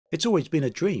It's always been a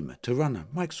dream to run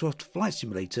Microsoft Flight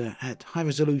Simulator at high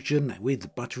resolution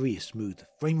with buttery smooth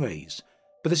frame rates.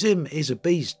 But the sim is a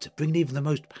beast, bringing even the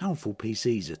most powerful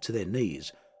PCs to their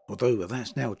knees, although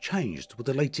that's now changed with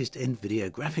the latest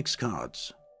Nvidia graphics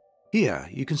cards. Here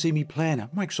you can see me playing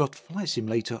Microsoft Flight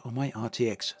Simulator on my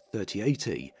RTX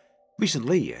 3080.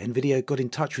 Recently, Nvidia got in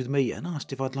touch with me and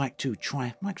asked if I'd like to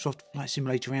try Microsoft Flight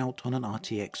Simulator out on an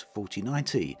RTX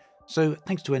 4090. So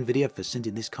thanks to Nvidia for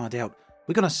sending this card out.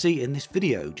 We're going to see in this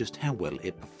video just how well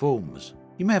it performs.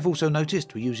 You may have also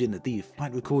noticed we're using the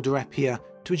Flight Recorder app here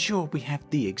to ensure we have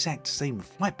the exact same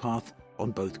flight path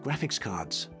on both graphics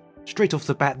cards. Straight off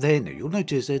the bat then, you'll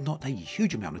notice there's not a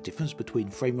huge amount of difference between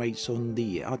frame rates on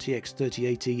the RTX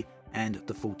 3080 and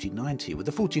the 4090, with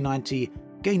the 4090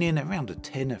 gaining around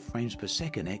 10 frames per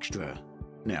second extra.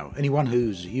 Now, anyone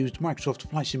who's used Microsoft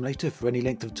Flight Simulator for any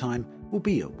length of time will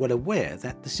be well aware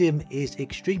that the sim is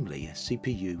extremely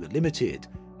CPU limited,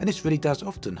 and this really does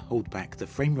often hold back the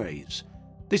frame rates.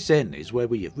 This then is where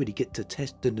we really get to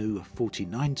test the new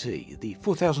 4090. The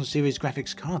 4000 series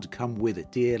graphics card comes with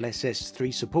DLSS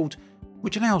 3 support,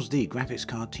 which allows the graphics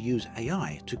card to use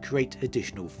AI to create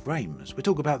additional frames. We'll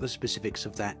talk about the specifics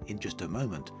of that in just a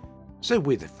moment. So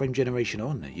with frame generation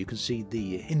on, you can see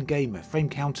the in-game frame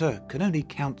counter can only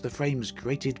count the frames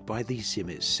created by the sim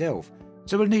itself.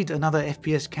 So we'll need another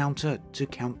FPS counter to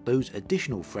count those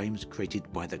additional frames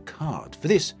created by the card. For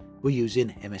this, we're using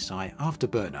MSI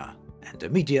Afterburner. And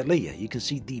immediately you can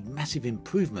see the massive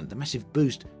improvement, the massive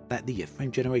boost that the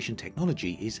frame generation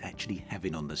technology is actually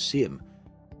having on the sim.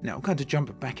 Now I'm going to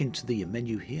jump back into the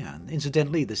menu here, and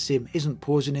incidentally the sim isn't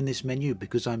pausing in this menu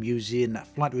because I'm using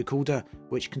Flight Recorder,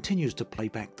 which continues to play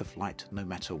back the flight no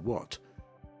matter what.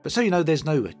 But so you know there's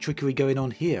no trickery going on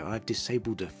here, I've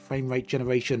disabled frame rate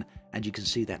generation, and you can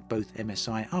see that both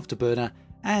MSI Afterburner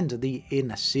and the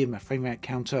in-sim frame rate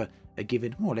counter are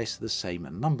giving more or less the same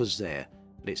numbers there.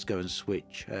 Let's go and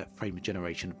switch frame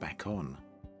generation back on.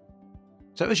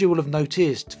 So as you will have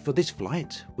noticed, for this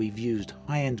flight, we've used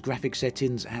high-end graphic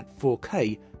settings at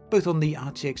 4K, both on the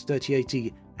RTX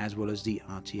 3080 as well as the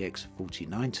RTX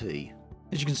 4090.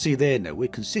 As you can see there now, we're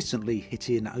consistently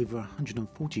hitting over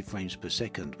 140 frames per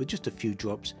second with just a few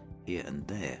drops here and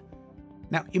there.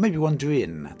 Now, you may be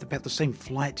wondering about the same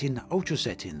flight in ultra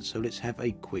settings, so let's have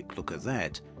a quick look at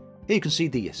that. Here you can see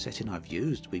the setting I've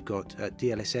used. We've got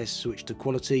DLSS switched to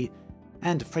quality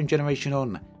and frame generation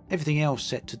on. Everything else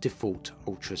set to default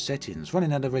ultra settings,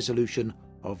 running at a resolution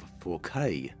of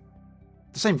 4K.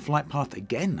 The same flight path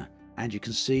again, and you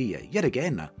can see yet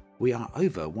again we are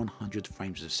over 100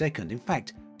 frames a second. In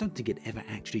fact, I don't think it ever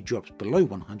actually drops below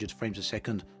 100 frames a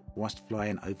second whilst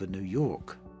flying over New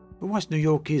York. But whilst New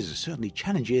York is certainly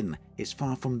challenging, it's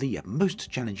far from the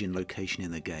most challenging location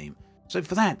in the game. So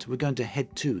for that, we're going to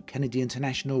head to Kennedy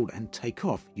International and take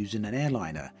off using an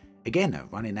airliner, again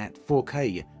running at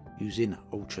 4K using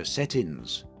ultra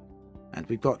settings. And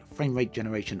we've got frame rate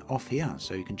generation off here,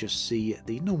 so you can just see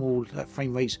the normal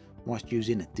frame rates whilst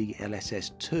using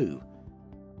DLSS 2.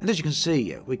 And as you can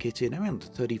see, we're getting around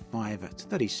 35 to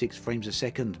 36 frames a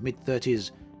second,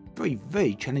 mid-30s.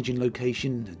 Very challenging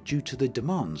location due to the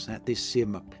demands that this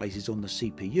sim places on the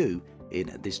CPU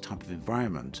in this type of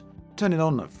environment. Turning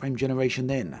on frame generation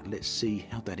then, let's see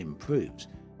how that improves.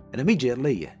 And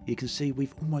immediately you can see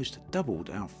we've almost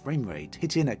doubled our frame rate,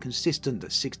 hitting a consistent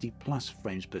 60 plus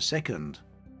frames per second.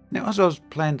 Now as I was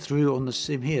playing through on the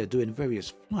sim here doing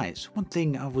various flights, one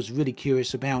thing I was really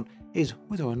curious about is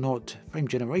whether or not frame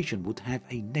generation would have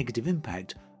a negative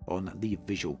impact on the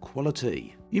visual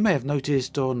quality. You may have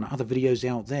noticed on other videos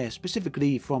out there,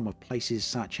 specifically from places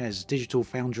such as Digital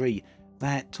Foundry,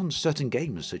 that on certain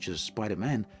games such as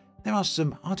Spider-Man, there are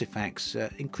some artifacts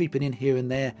creeping in here and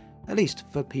there, at least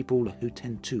for people who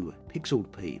tend to pixel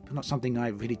peep. Not something I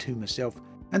really do myself,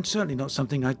 and certainly not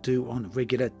something I do on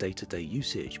regular day-to-day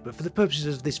usage. But for the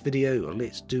purposes of this video,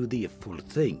 let's do the full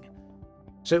thing.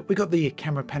 So we got the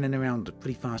camera panning around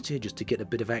pretty fast here just to get a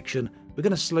bit of action. We're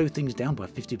going to slow things down by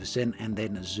 50% and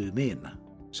then zoom in.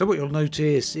 So what you'll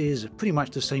notice is pretty much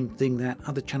the same thing that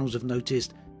other channels have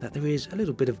noticed, that there is a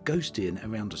little bit of ghosting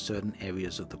around certain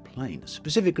areas of the plane.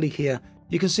 Specifically here,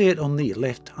 you can see it on the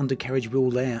left undercarriage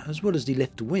wheel there, as well as the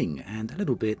left wing, and a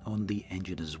little bit on the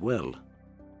engine as well.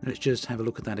 Let's just have a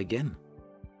look at that again.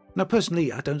 Now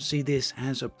personally, I don't see this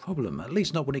as a problem, at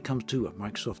least not when it comes to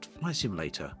Microsoft Flight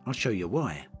Simulator. I'll show you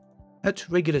why. At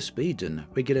regular speed and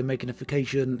regular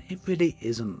magnification, it really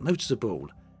isn't noticeable,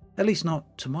 at least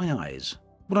not to my eyes.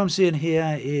 What I'm seeing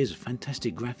here is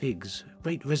fantastic graphics,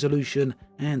 great resolution,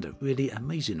 and really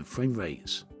amazing frame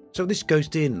rates. So this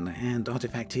ghosting and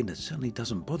artifacting certainly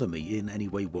doesn't bother me in any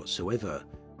way whatsoever.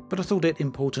 but I thought it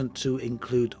important to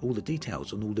include all the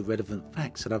details on all the relevant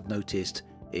facts that I've noticed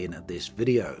in this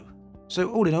video. So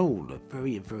all in all,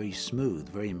 very smooth,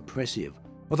 very impressive.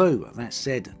 Although that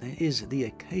said, there is the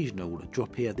occasional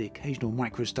drop here, the occasional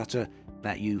micro stutter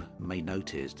that you may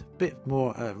notice. A bit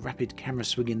more rapid camera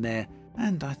swing in there,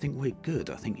 and I think we're good.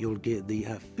 I think you'll get the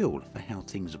feel for how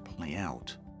things play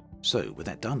out. So with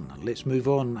that done, let's move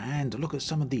on and look at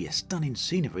some of the stunning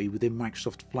scenery within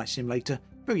Microsoft Flight Simulator,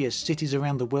 various cities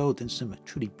around the world and some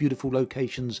truly beautiful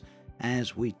locations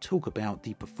as we talk about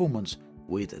the performance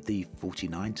with the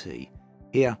 4090.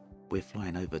 Here we're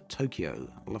flying over Tokyo,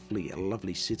 a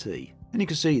lovely city. And you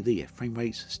can see the frame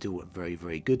rate's still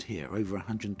very good here, over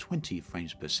 120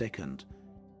 frames per second.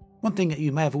 One thing that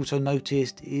you may have also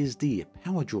noticed is the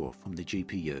power draw from the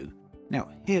GPU. Now,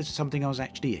 here's something I was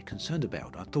actually concerned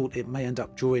about. I thought it may end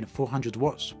up drawing 400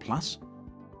 watts plus,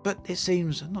 but it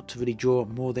seems not to really draw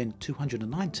more than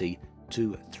 290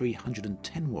 to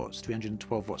 310 watts,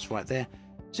 312 watts right there.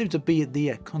 Seems to be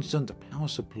the constant power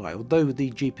supply, although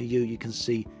the GPU you can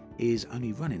see is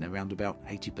only running around about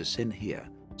 80% here.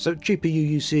 So GPU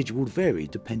usage will vary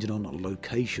depending on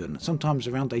location, sometimes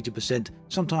around 80%,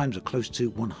 sometimes close to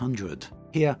 100.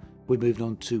 Here we're moving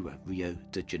on to Rio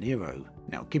de Janeiro.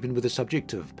 Now, keeping with the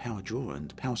subject of power draw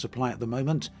and power supply at the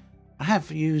moment, I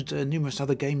have used numerous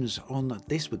other games on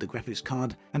this with the graphics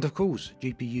card, and of course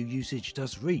GPU usage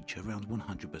does reach around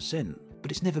 100%,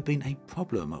 but it's never been a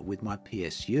problem with my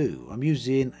PSU. I'm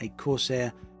using a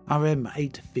Corsair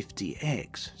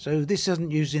RM850X, so this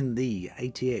isn't using the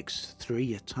ATX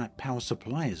 3 type power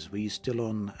supplies. We're still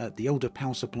on the older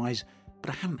power supplies,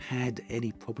 but I haven't had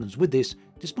any problems with this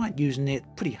despite using it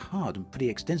pretty hard and pretty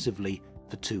extensively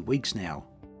for 2 weeks now.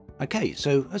 Okay,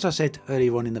 so as I said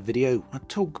earlier on in the video, I'll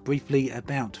talk briefly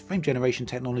about frame generation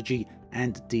technology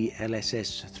and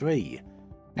DLSS 3.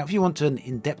 Now, if you want an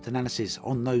in-depth analysis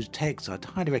on those techs, I'd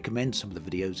highly recommend some of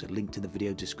the videos linked in the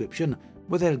video description,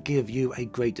 where they'll give you a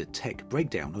great tech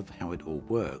breakdown of how it all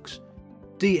works.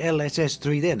 DLSS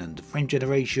 3 then, and frame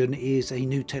generation, is a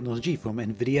new technology from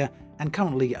Nvidia and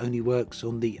currently only works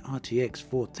on the RTX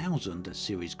 4000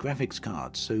 series graphics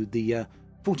cards, so the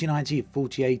 4090,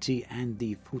 4080 and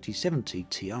the 4070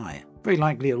 Ti. Very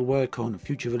likely it'll work on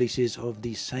future releases of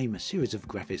the same series of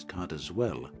graphics card as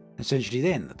well. Essentially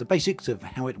then, the basics of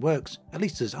how it works, at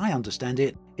least as I understand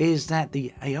it, is that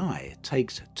the AI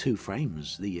takes 2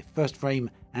 frames, the first frame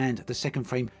and the second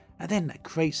frame, and then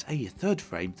creates a third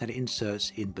frame that it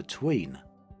inserts in between.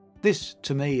 This,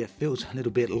 to me, feels a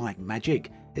little bit like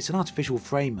magic. It's an artificial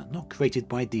frame not created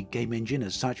by the game engine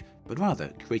as such, but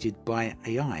rather created by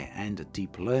AI and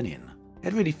deep learning.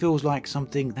 It really feels like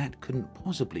something that couldn't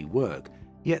possibly work,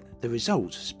 yet the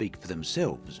results speak for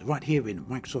themselves. Right here in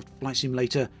Microsoft Flight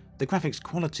Simulator, the graphics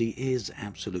quality is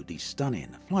absolutely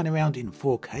stunning. Flying around in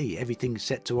 4K, everything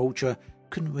set to ultra,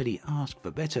 couldn't really ask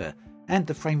for better, and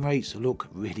the frame rates look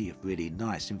really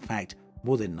nice. In fact,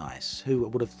 more than nice. Who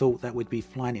would have thought that we'd be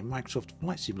flying in Microsoft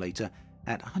Flight Simulator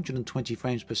at 120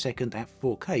 frames per second at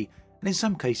 4K, and in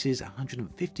some cases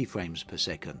 150 frames per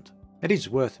second. It is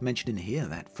worth mentioning here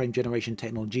that frame generation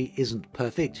technology isn't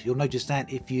perfect. You'll notice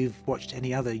that if you've watched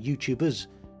any other YouTubers.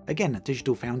 Again,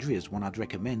 Digital Foundry is one I'd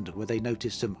recommend, where they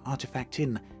notice some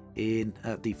artifacting in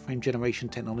the frame generation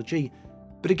technology.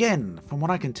 But again, from what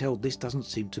I can tell, this doesn't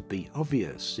seem to be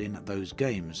obvious in those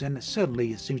games, and it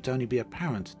certainly seems to only be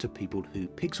apparent to people who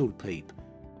pixel peep.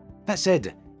 That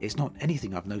said, it's not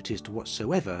anything I've noticed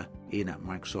whatsoever in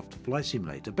Microsoft Flight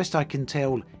Simulator. Best I can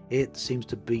tell, it seems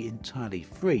to be entirely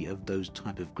free of those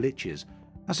type of glitches.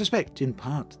 I suspect in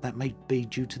part that may be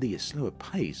due to the slower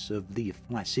pace of the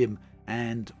flight sim,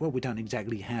 and well, we don't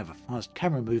exactly have a fast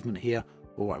camera movement here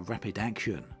or rapid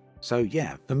action. So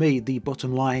yeah, for me the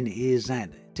bottom line is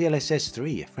that DLSS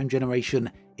 3 frame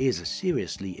generation is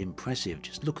seriously impressive.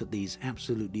 Just look at these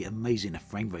absolutely amazing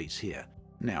frame rates here.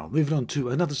 Now moving on to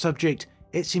another subject,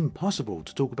 it's impossible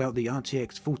to talk about the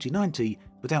RTX 4090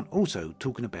 without also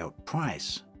talking about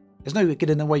price. There's no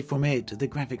getting away from it, the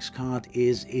graphics card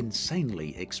is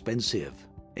insanely expensive.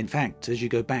 In fact, as you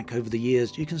go back over the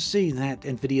years, you can see that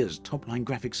Nvidia's top-line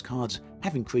graphics cards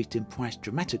have increased in price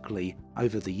dramatically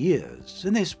over the years,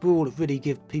 and this will really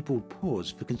give people pause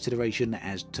for consideration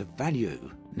as to value.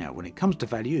 Now, when it comes to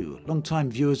value, long-time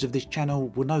viewers of this channel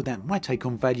will know that my take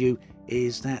on value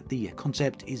is that the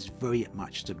concept is very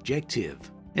much subjective.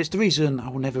 It's the reason I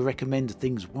will never recommend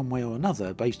things one way or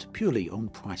another based purely on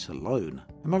price alone.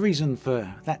 And my reason for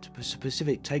that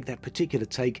specific take, that particular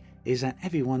take, is that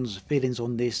everyone's feelings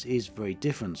on this is very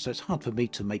different, so it's hard for me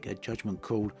to make a judgment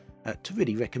call to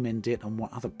really recommend it on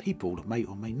what other people may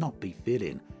or may not be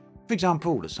feeling. For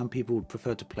example, some people would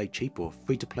prefer to play cheap or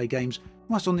free-to-play games,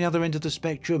 Whilst on the other end of the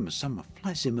spectrum, some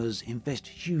flight simmers invest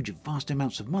vast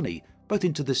amounts of money both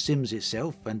into the sims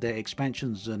itself and their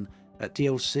expansions and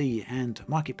DLC and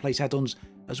marketplace add-ons,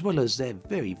 as well as their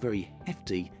very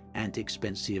hefty and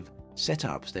expensive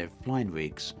setups, their flying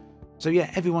rigs. So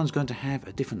yeah, everyone's going to have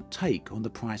a different take on the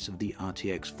price of the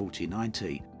RTX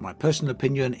 4090. My personal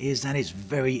opinion is that it's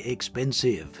very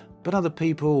expensive, but other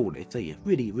people, if they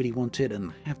really want it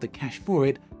and have the cash for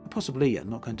it, are possibly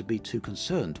not going to be too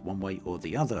concerned one way or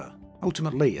the other.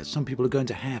 Ultimately, some people are going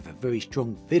to have very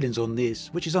strong feelings on this,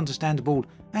 which is understandable,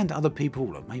 and other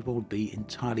people may well be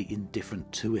entirely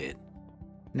indifferent to it.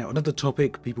 Now, another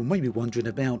topic people may be wondering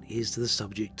about is the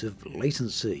subject of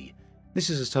latency. This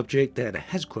is a subject that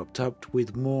has cropped up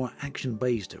with more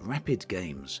action-based rapid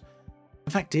games.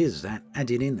 The fact is that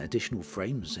adding in additional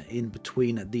frames in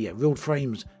between the real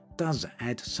frames does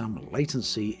add some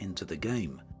latency into the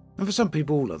game. And for some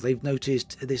people, they've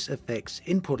noticed this affects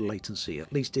input latency,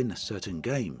 at least in certain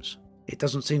games. It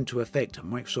doesn't seem to affect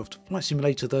Microsoft Flight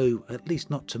Simulator though, at least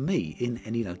not to me in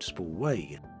any noticeable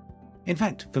way. In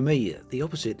fact, for me, the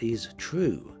opposite is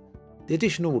true. The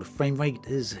additional frame rate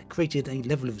has created a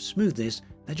level of smoothness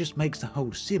that just makes the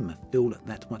whole sim feel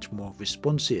that much more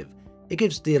responsive. It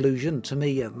gives the illusion to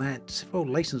me that, well,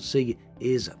 latency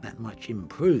is that much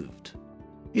improved.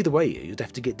 Either way, you'd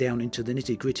have to get down into the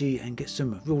nitty-gritty and get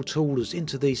some real tools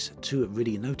into this to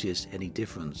really notice any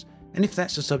difference. And if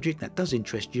that's a subject that does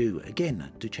interest you,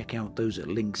 again, do check out those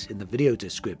links in the video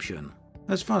description.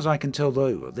 As far as I can tell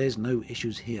though, there's no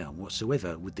issues here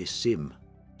whatsoever with this sim.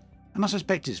 And I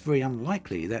suspect it's very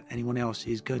unlikely that anyone else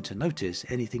is going to notice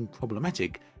anything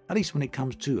problematic, at least when it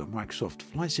comes to a Microsoft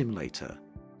Flight Simulator.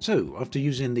 So, after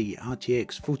using the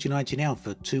RTX 4090 now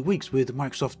for 2 weeks with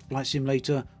Microsoft Flight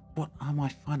Simulator, what are my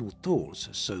final thoughts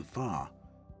so far?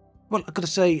 Well, I've got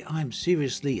to say, I'm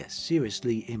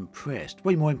seriously impressed.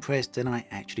 Way more impressed than I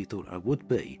actually thought I would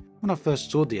be. When I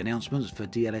first saw the announcements for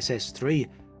DLSS 3,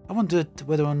 I wondered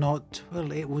whether or not,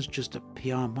 well, it was just a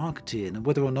PR marketing and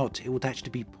whether or not it would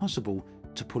actually be possible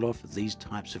to pull off these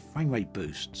types of frame rate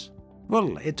boosts.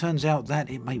 Well, it turns out that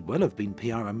it may well have been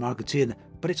PR and marketing,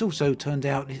 but it's also turned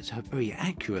out it's very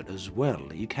accurate as well.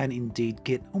 You can indeed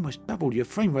get almost double your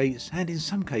frame rates and in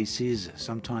some cases,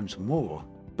 sometimes more.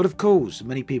 But of course,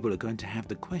 many people are going to have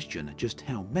the question, just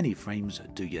how many frames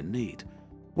do you need?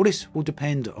 Well, this will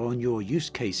depend on your use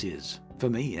cases. For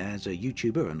me, as a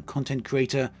YouTuber and content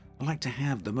creator, I like to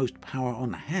have the most power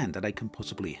on hand that I can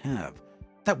possibly have.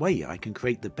 That way I can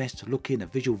create the best looking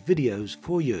visual videos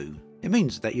for you. It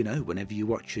means that, whenever you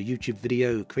watch a YouTube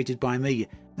video created by me,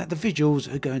 that the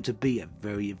visuals are going to be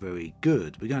very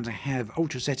good. We're going to have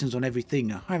ultra settings on everything,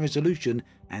 high resolution,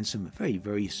 and some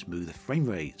very smooth frame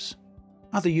rates.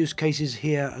 Other use cases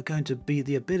here are going to be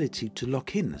the ability to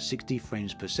lock in 60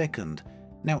 frames per second.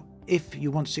 Now, if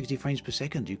you want 60 frames per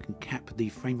second, you can cap the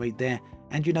frame rate there,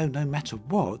 and no matter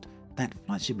what, that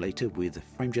Flight Simulator with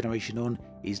frame generation on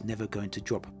is never going to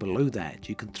drop below that.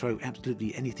 You can throw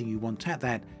absolutely anything you want at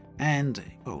that, and,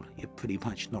 well, you're pretty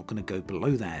much not going to go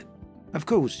below that. Of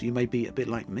course, you may be a bit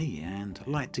like me and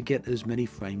like to get as many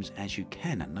frames as you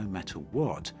can, no matter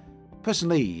what.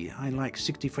 Personally, I like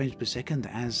 60 frames per second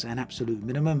as an absolute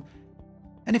minimum,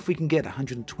 and if we can get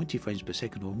 120 frames per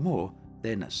second or more,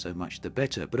 then so much the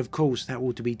better. But of course, that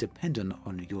will be dependent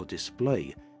on your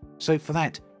display. So for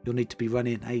that, you'll need to be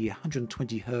running a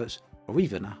 120Hz or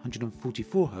even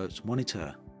 144Hz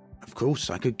monitor. Of course,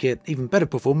 I could get even better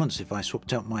performance if I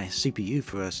swapped out my CPU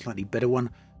for a slightly better one,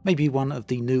 maybe one of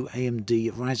the new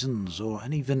AMD Ryzens or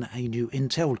even a new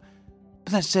Intel.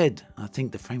 But that said, I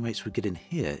think the frame rates we're getting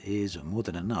here is more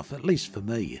than enough, at least for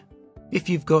me. If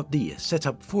you've got the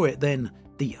setup for it, then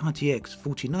the RTX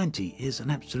 4090 is an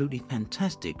absolutely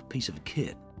fantastic piece of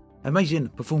kit. Amazing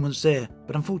performance there,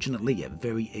 but unfortunately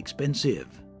very expensive.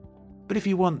 But if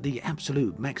you want the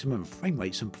absolute maximum frame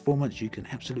rates and performance you can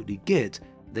absolutely get,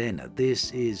 then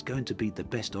this is going to be the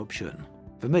best option.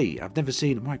 For me, I've never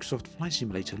seen a Microsoft Flight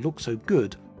Simulator look so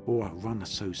good or run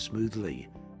so smoothly.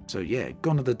 So yeah,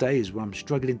 gone are the days where I'm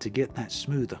struggling to get that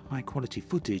smooth, high quality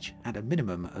footage at a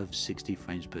minimum of 60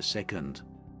 frames per second.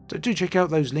 So do check out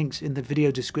those links in the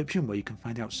video description where you can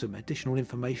find out some additional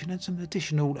information and some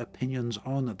additional opinions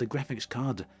on the graphics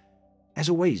card. As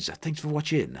always, thanks for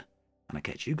watching, and I'll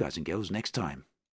catch you guys and girls next time.